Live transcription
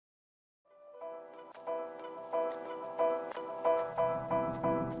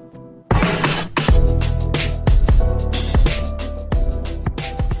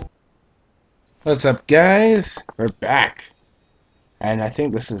What's up, guys? We're back. And I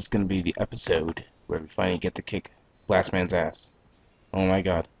think this is going to be the episode where we finally get to kick Blastman's ass. Oh my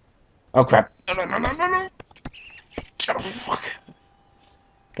god. Oh crap. No, no, no, no, no, no. Oh, fuck.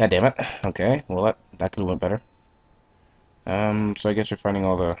 God damn it. Okay, well that could have went better. So I guess you're finding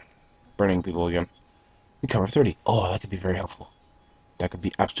all the burning people again. Recover 30. Oh, that could be very helpful. That could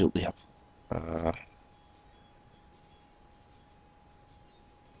be absolutely helpful. Uh,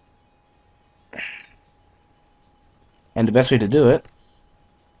 and the best way to do it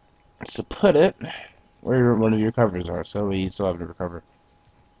is to put it where one of your covers are, so we still have to recover.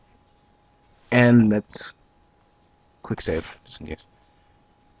 And let's quick save, just in case.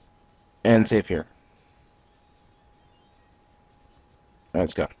 And save here.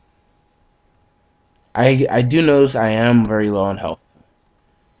 Let's go. I do notice I am very low on health.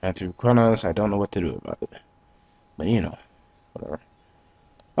 And through Chronos, I don't know what to do about it. But you know, whatever.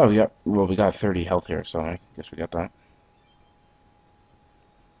 Oh, we got 30 health here, so I guess we got that.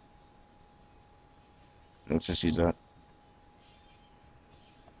 Let's just use that.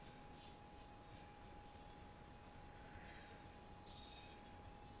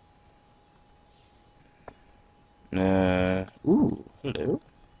 Ooh, hello.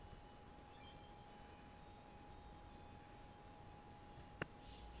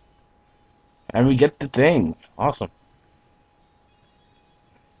 And we get the thing. Awesome.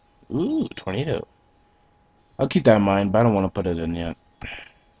 Ooh, tornado. I'll keep that in mind, but I don't want to put it in yet.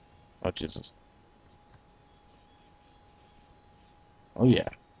 Oh, Jesus. Oh, yeah.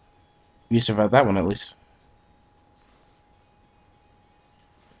 You survived that one, at least.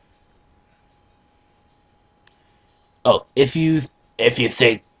 Oh, if you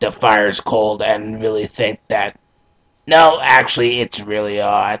think the fire's cold and really think that no, actually it's really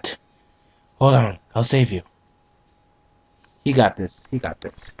hot. Hold on, I'll save you. He got this. He got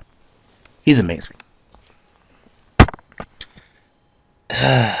this. He's amazing.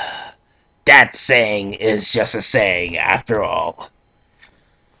 That saying is just a saying after all.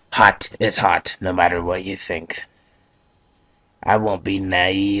 Hot is hot, no matter what you think. I won't be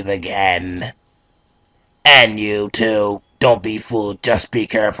naive again. And you too. Don't be fooled, just be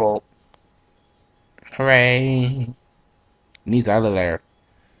careful. Hooray. And he's out of there.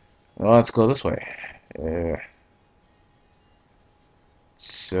 Well, let's go this way. Uh,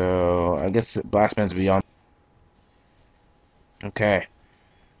 so, I guess Blastman's beyond. Okay.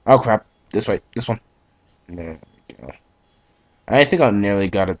 Oh, crap. This way. This one. There we go. I think I nearly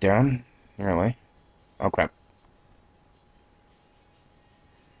got it down. Really. Oh, crap.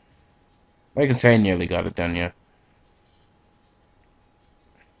 I can say I nearly got it done, yeah.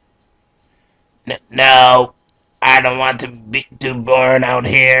 No, I don't want to burn out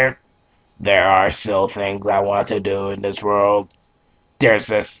here. There are still things I want to do in this world. There's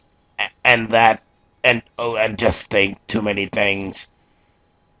this and that and oh, and just think too many things.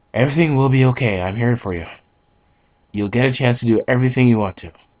 Everything will be okay. I'm here for you. You'll get a chance to do everything you want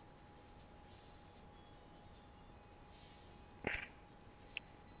to.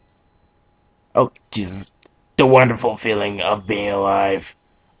 Oh, Jesus. The wonderful feeling of being alive.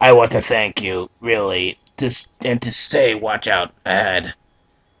 I want to thank you, really. And to stay, watch out ahead.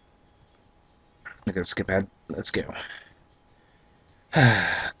 I'm gonna skip ahead. Let's go.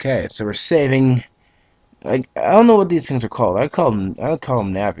 Okay, so we're saving. I don't know what these things are called. I call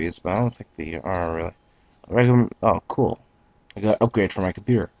them navies, but I don't think they are really. Oh, cool. I got an upgrade for my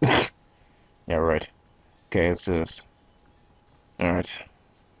computer. Yeah, right. Okay, let's do this. Alright.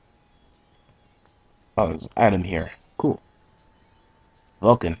 Oh, there's an item here. Cool.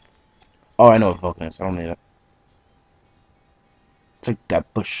 Vulcan. Oh, I know what Vulcan is. I don't need it. It's like that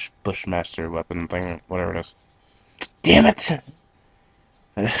Bushmaster weapon thing, whatever it is. Damn it!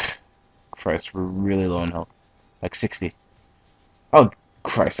 Christ, we're really low on health. Like 60. Oh,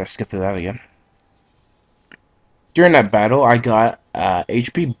 Christ, I skipped through that again. During that battle, I got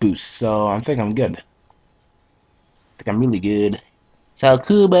HP boost, so I think I'm good. I think I'm really good.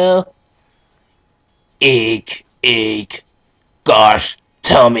 Salkubo! Eek, eek. Gosh,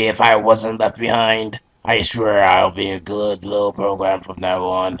 tell me if I wasn't left behind. I swear I'll be a good little program from now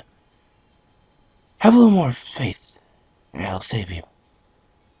on. Have a little more faith, and I'll save you.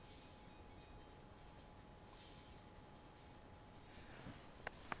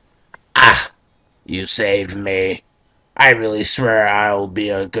 Ah, you saved me. I really swear I'll be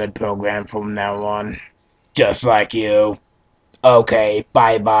a good program from now on. Just like you. Okay,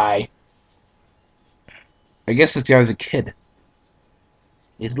 bye-bye. I guess this guy's a kid.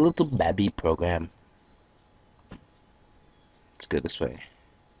 He's a little babby program. Let's go this way.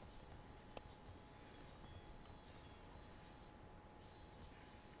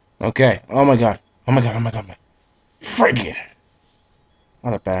 Okay. Oh my god. Oh my god. Oh my god. Friggin'.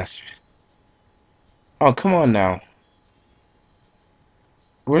 What a bastard. Oh, come on now.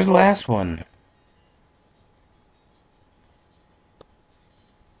 Where's the last one?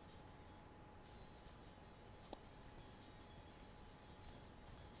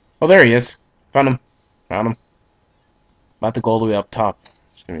 Oh, there he is. Found him. Found him. About to go all the way up top.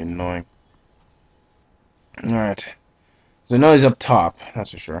 It's gonna be annoying. Alright. So I know he's up top.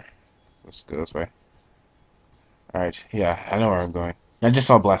 That's for sure. Let's go this way. Alright. Yeah, I know where I'm going. I just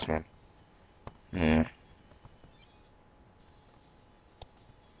saw Blastman. Yeah.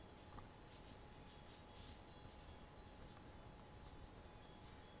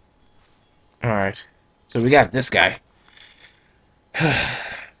 Alright. So we got this guy.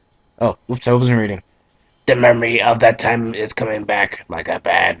 Oh, whoops, I wasn't reading. The memory of that time is coming back like a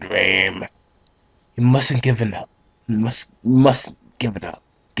bad dream. You mustn't give it up. Must give it up.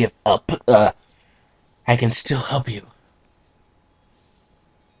 Give up. I can still help you.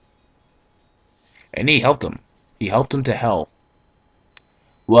 And he helped him. He helped him to hell.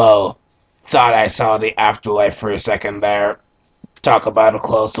 Whoa. Thought I saw the afterlife for a second there. Talk about a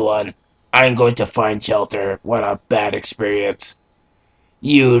close one. I'm going to find shelter. What a bad experience.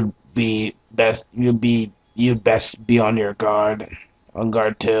 You'd best be on your guard. On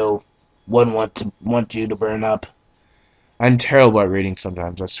guard too. Wouldn't want you to burn up. I'm terrible at reading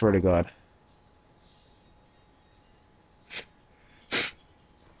sometimes, I swear to God.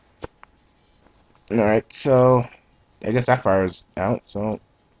 Alright, so I guess that fire's out, so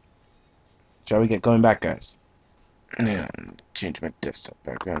shall we get going back, guys? Yeah, change my desktop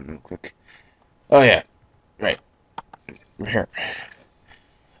background real quick. Oh yeah, right. We're here.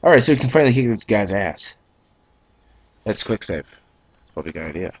 Alright, so we can finally kick this guy's ass. Let's quick save. That's probably a good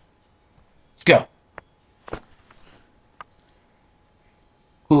idea. Let's go.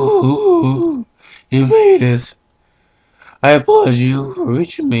 Ooh, you made it. I applaud you for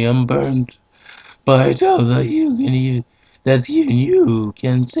reaching me unburned. But I doubt that even you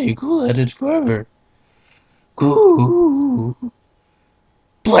can stay cool-headed forever. Cool.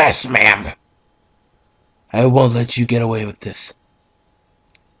 Blastman! I won't let you get away with this.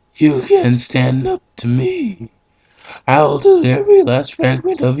 You can stand up to me. I'll delete every last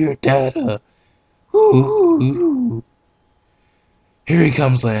fragment of your data. Ooh. Here he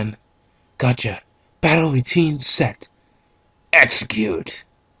comes, Lan. Gotcha. Battle routine set. Execute.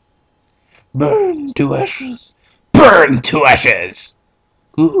 Burn to ashes. Burn to ashes!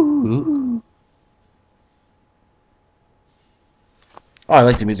 Ooh. Oh, I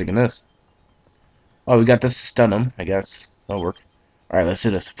like the music in this. Oh, we got this to stun him, I guess. That'll work. Alright, let's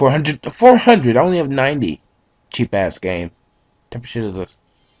do this. 400. 400! I only have 90. Cheap ass game. What type of shit is this?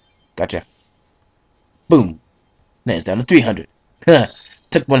 Gotcha. Boom. Now it's down to 300.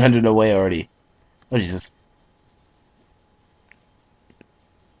 Took 100 away already. Oh, Jesus.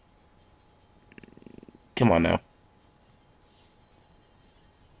 Come on now.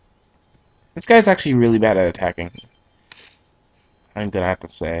 This guy's actually really bad at attacking. I'm gonna have to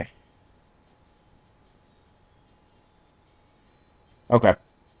say. Okay.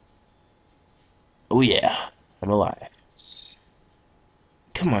 Oh yeah. I'm alive.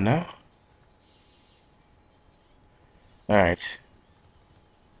 Come on now. Alright.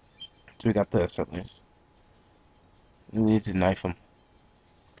 So we got this at least. We need to knife him.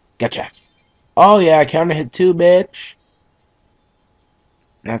 Gotcha. Oh yeah, I counter hit 2, bitch.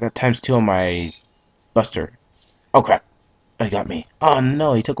 Now I got ×2 on my buster. Oh crap. Oh, he got me. Oh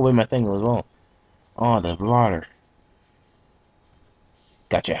no, he took away my thing as well. Oh, the water.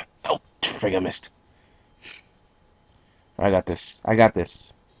 Gotcha. Oh, frig, I missed. I got this. I got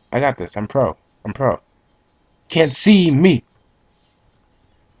this. I got this. I'm pro. I'm pro. Can't see me.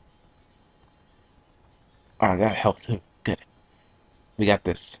 Oh, I got health too. Good. We got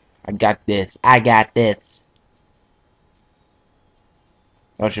this. I got this. I got this.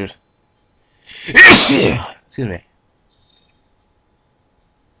 Oh shoot. Excuse me.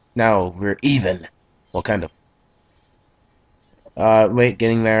 Now we're even. Well, kind of. Wait,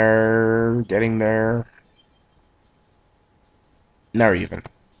 getting there. Getting there. Now we're even.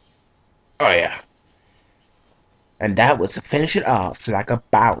 Oh yeah. And that was to finish it off like a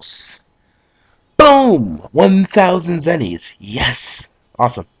boss. Boom! 1,000 zennies. Yes!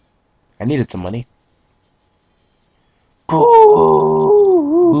 Awesome. I needed some money.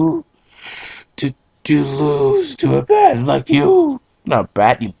 Ooh. Did you lose to a bat like you? Not a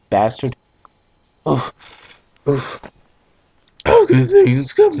bat, you bastard. Oh. How could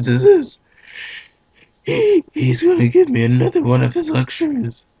things come to this? He's gonna give me another one of his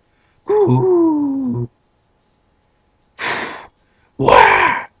lectures. Ooh.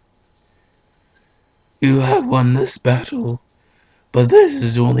 Wah! You have won this battle, but this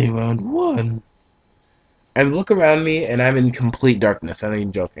is only round 1. I look around me, and I'm in complete darkness. I'm not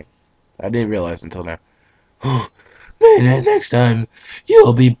even joking. I didn't realize until now. Man, next time,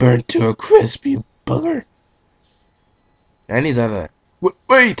 you'll be burnt to a crisp, you bugger. And he's out of there.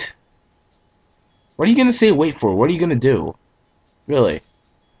 Wait! What are you gonna say wait for? What are you gonna do? Really?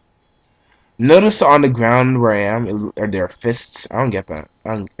 Notice on the ground where I am, are there fists? I don't get that.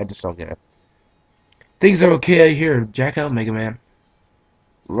 I just don't get it. Things are okay out here. Jack out, Megaman.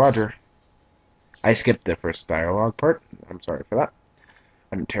 Roger. I skipped the first dialogue part. I'm sorry for that.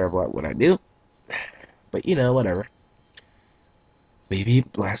 I'm terrible at what I do. But, you know, whatever. We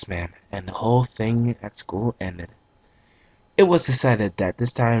beat Blastman, and the whole thing at school ended. It was decided that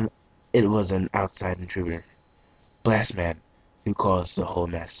this time it was an outside intruder, Blastman, who caused the whole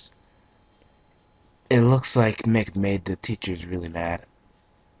mess. It looks like Mick made the teachers really mad.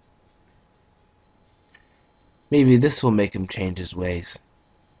 Maybe this will make him change his ways.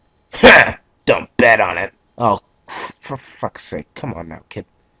 Ha! Don't bet on it. Oh, for fuck's sake. Come on now, kid.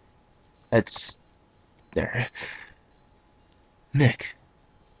 That's... there. Mick.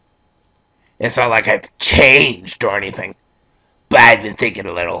 It's not like I've changed or anything. But I've been thinking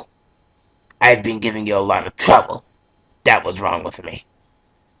a little. I've been giving you a lot of trouble. That was wrong with me.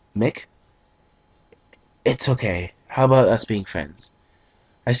 Mick? It's okay. How about us being friends?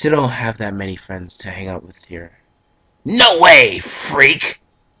 I still don't have that many friends to hang out with here. No way, freak!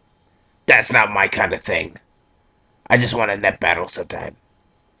 That's not my kind of thing. I just want a net battle sometime.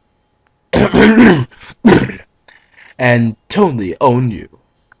 And totally own you.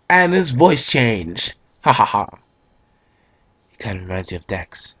 And his voice changed. Ha ha ha. He kind of reminds you of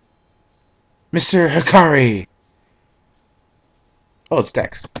Dex. Mr. Hikari! Oh, it's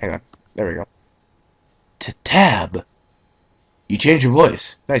Dex. Hang on. There we go. To Tab. You changed your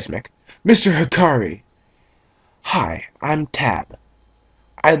voice. Nice, Mick. Mr. Hikari. Hi, I'm Tab.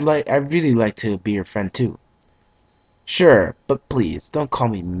 I'd really like to be your friend too. Sure, but please don't call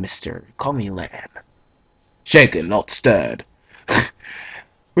me Mr. Call me Lan. Shaken, not stirred.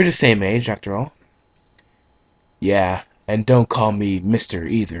 We're the same age, after all. Yeah, and don't call me Mr.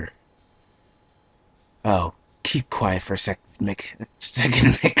 either. Oh, keep quiet for a second,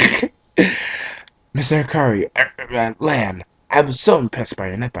 Mick. Mr. Hikari, Lan, I was so impressed by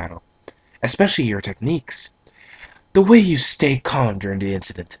your net battle, especially your techniques. The way you stayed calm during the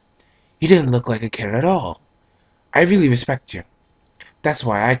incident. You didn't look like a kid at all. I really respect you. That's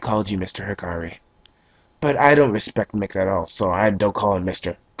why I called you Mr. Hikari. But I don't respect Mick at all, so I don't call him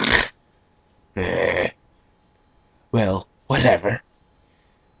Mr. Well, whatever.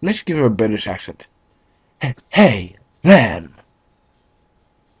 Let's give him a British accent. Hey, Lan!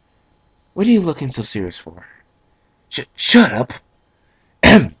 What are you looking so serious for? Shut up!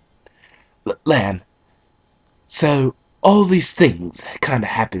 Lan, so all these things kinda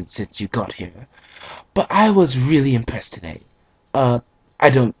happened since you got here, but I was really impressed today. I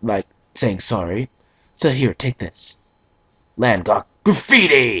don't like saying sorry, so here, take this. Lan got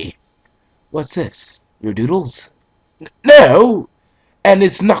graffiti! What's this? Your doodles? No! And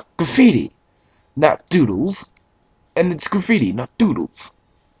it's not graffiti. Not doodles. And it's graffiti, not doodles.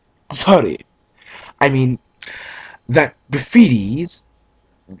 Sorry. I mean, that graffiti's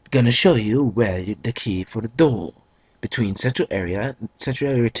gonna show you where the key for the door between Central Area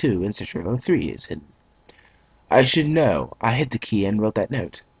 2 and Central Area 3 is hidden. I should know. I hid the key and wrote that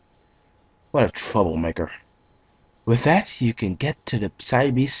note. What a troublemaker. With that, you can get to the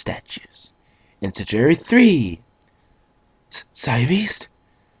Cybeast statues in Central Area 3. Cybeast?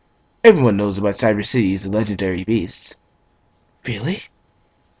 Everyone knows about Cyber City's legendary beasts. Really?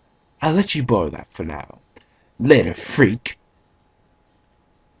 I'll let you borrow that for now. Later, freak.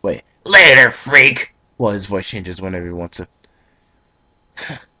 Wait. Later, freak! Well, his voice changes whenever he wants to.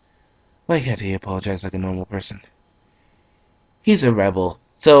 Why can't he apologize like a normal person? He's a rebel,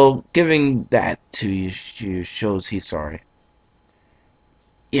 so giving that to you shows he's sorry.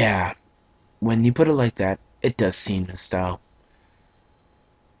 Yeah, when you put it like that, it does seem his style.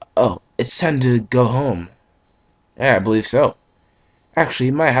 Oh, it's time to go home. Yeah, I believe so.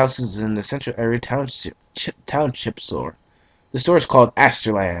 Actually, my house is in the Central Area Township store. The store is called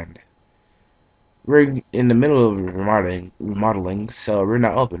Asterland. We're in the middle of remodeling, so we're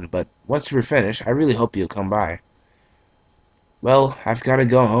not open, but once we're finished, I really hope you'll come by. Well, I've got to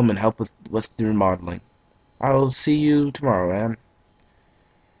go home and help with the remodeling. I'll see you tomorrow, man.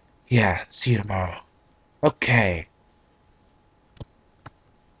 Yeah, see you tomorrow. Okay.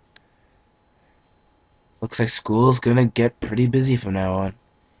 Looks like school's gonna get pretty busy from now on.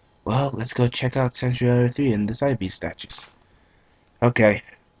 Well, let's go check out Central Area 3 and the Cybeast statues. Okay.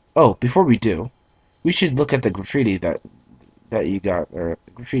 Oh, before we do, We should look at the graffiti that you got, or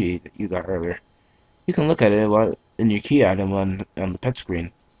graffiti that you got earlier. You can look at it while in your key item on the pet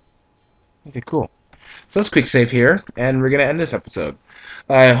screen. Okay, cool. So let's quick save here, and we're gonna end this episode.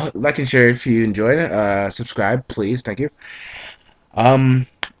 Like and share if you enjoyed it. Subscribe, please. Thank you. Um,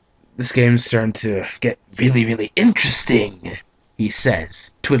 this game's starting to get really, really interesting, he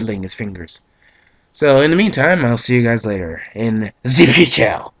says, twiddling his fingers. So in the meantime, I'll see you guys later in the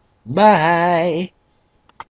future. Bye.